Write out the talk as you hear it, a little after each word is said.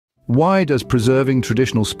Why does preserving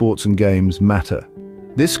traditional sports and games matter?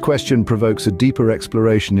 This question provokes a deeper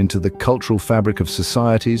exploration into the cultural fabric of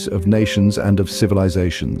societies, of nations, and of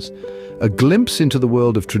civilizations. A glimpse into the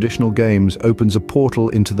world of traditional games opens a portal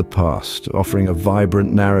into the past, offering a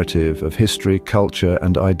vibrant narrative of history, culture,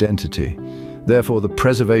 and identity. Therefore, the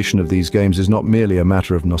preservation of these games is not merely a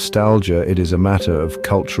matter of nostalgia, it is a matter of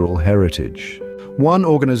cultural heritage. One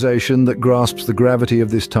organization that grasps the gravity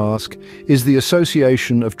of this task is the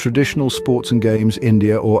Association of Traditional Sports and Games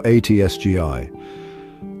India, or ATSGI.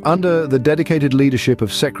 Under the dedicated leadership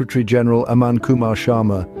of Secretary General Aman Kumar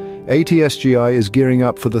Sharma, ATSGI is gearing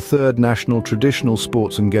up for the third National Traditional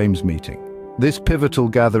Sports and Games meeting. This pivotal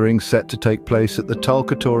gathering, set to take place at the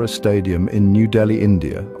Talkatora Stadium in New Delhi,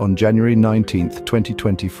 India, on January 19,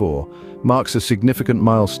 2024, marks a significant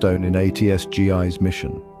milestone in ATSGI's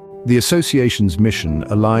mission. The association's mission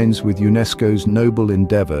aligns with UNESCO's noble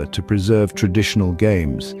endeavor to preserve traditional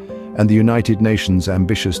games and the United Nations'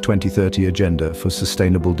 ambitious 2030 Agenda for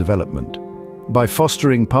Sustainable Development. By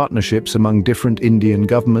fostering partnerships among different Indian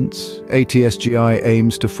governments, ATSGI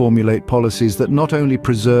aims to formulate policies that not only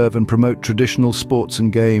preserve and promote traditional sports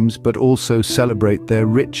and games, but also celebrate their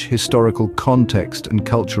rich historical context and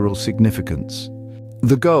cultural significance.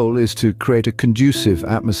 The goal is to create a conducive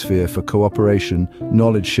atmosphere for cooperation,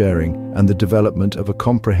 knowledge sharing, and the development of a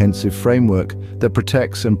comprehensive framework that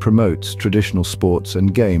protects and promotes traditional sports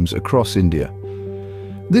and games across India.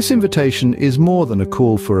 This invitation is more than a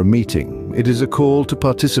call for a meeting. It is a call to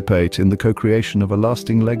participate in the co-creation of a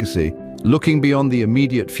lasting legacy. Looking beyond the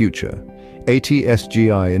immediate future,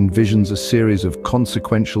 ATSGI envisions a series of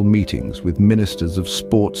consequential meetings with ministers of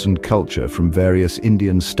sports and culture from various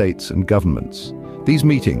Indian states and governments. These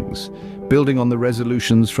meetings, building on the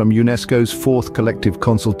resolutions from UNESCO's fourth collective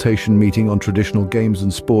consultation meeting on traditional games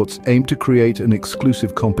and sports, aim to create an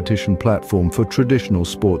exclusive competition platform for traditional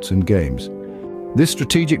sports and games. This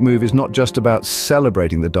strategic move is not just about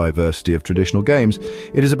celebrating the diversity of traditional games,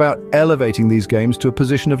 it is about elevating these games to a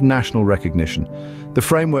position of national recognition. The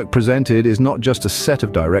framework presented is not just a set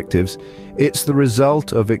of directives, it's the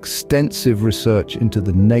result of extensive research into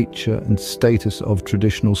the nature and status of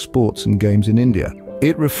traditional sports and games in India.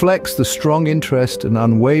 It reflects the strong interest and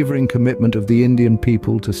unwavering commitment of the Indian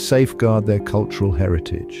people to safeguard their cultural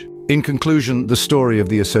heritage. In conclusion, the story of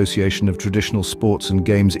the Association of Traditional Sports and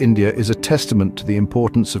Games India is a testament to the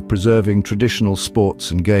importance of preserving traditional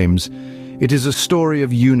sports and games. It is a story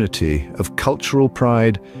of unity, of cultural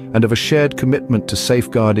pride, and of a shared commitment to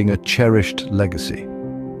safeguarding a cherished legacy.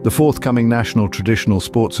 The forthcoming National Traditional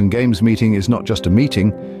Sports and Games meeting is not just a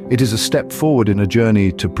meeting, it is a step forward in a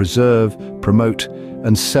journey to preserve, promote,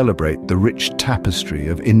 and celebrate the rich tapestry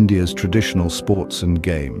of India's traditional sports and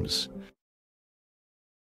games.